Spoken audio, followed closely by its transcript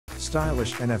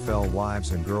Stylish NFL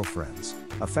wives and girlfriends,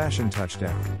 a fashion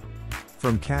touchdown.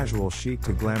 From casual chic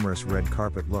to glamorous red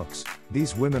carpet looks,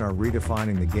 these women are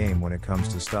redefining the game when it comes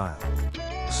to style.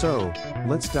 So,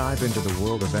 let's dive into the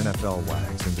world of NFL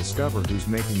wags and discover who's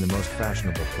making the most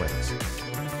fashionable plays.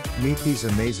 Meet these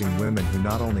amazing women who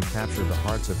not only capture the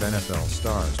hearts of NFL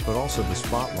stars but also the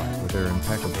spotlight with their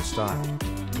impeccable style.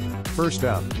 First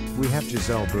up, we have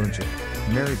Gisele Bündchen,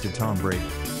 married to Tom Brady.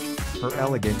 Her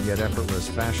elegant yet effortless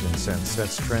fashion sense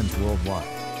sets trends worldwide.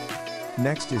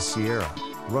 Next is Sierra,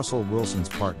 Russell Wilson's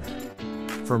partner.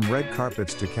 From red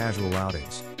carpets to casual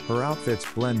outings, her outfits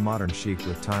blend modern chic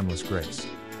with timeless grace.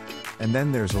 And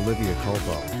then there's Olivia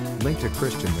Culpo, linked to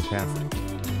Christian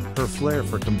McCaffrey. Her flair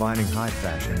for combining high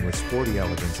fashion with sporty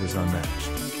elegance is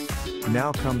unmatched.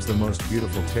 Now comes the most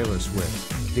beautiful Taylor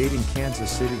Swift, dating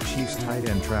Kansas City Chiefs tight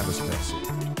end Travis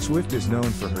Kelce. Swift is known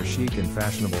for her chic and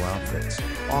fashionable outfits,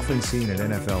 often seen at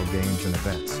NFL games and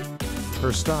events.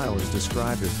 Her style is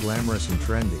described as glamorous and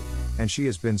trendy, and she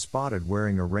has been spotted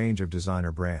wearing a range of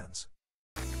designer brands.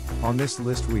 On this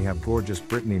list we have gorgeous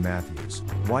Brittany Matthews,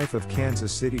 wife of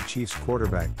Kansas City Chiefs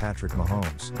quarterback Patrick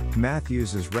Mahomes.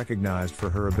 Matthews is recognized for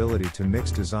her ability to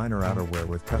mix designer outerwear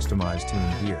with customized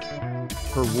team gear.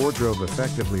 Her wardrobe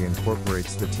effectively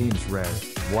incorporates the team's red,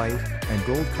 white, and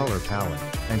gold color palette,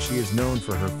 and she is known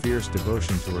for her fierce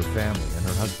devotion to her family and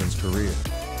her husband's career.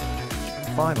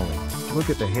 Finally, look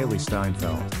at the Haley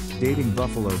Steinfeld, dating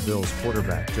Buffalo Bills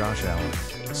quarterback Josh Allen.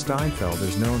 Steinfeld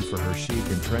is known for her chic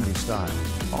and trendy style,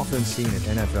 often seen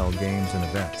at NFL games and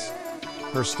events.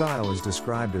 Her style is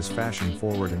described as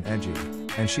fashion-forward and edgy,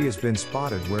 and she has been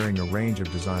spotted wearing a range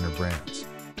of designer brands.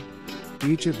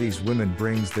 Each of these women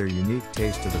brings their unique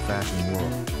taste to the fashion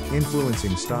world,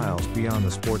 influencing styles beyond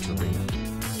the sports arena.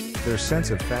 Their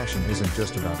sense of fashion isn't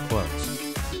just about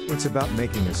clothes. It's about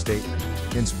making a statement,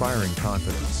 inspiring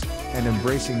confidence, and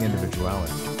embracing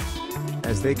individuality.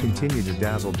 As they continue to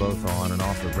dazzle both on and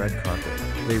off the red carpet,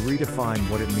 they redefine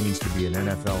what it means to be an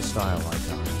NFL style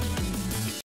icon.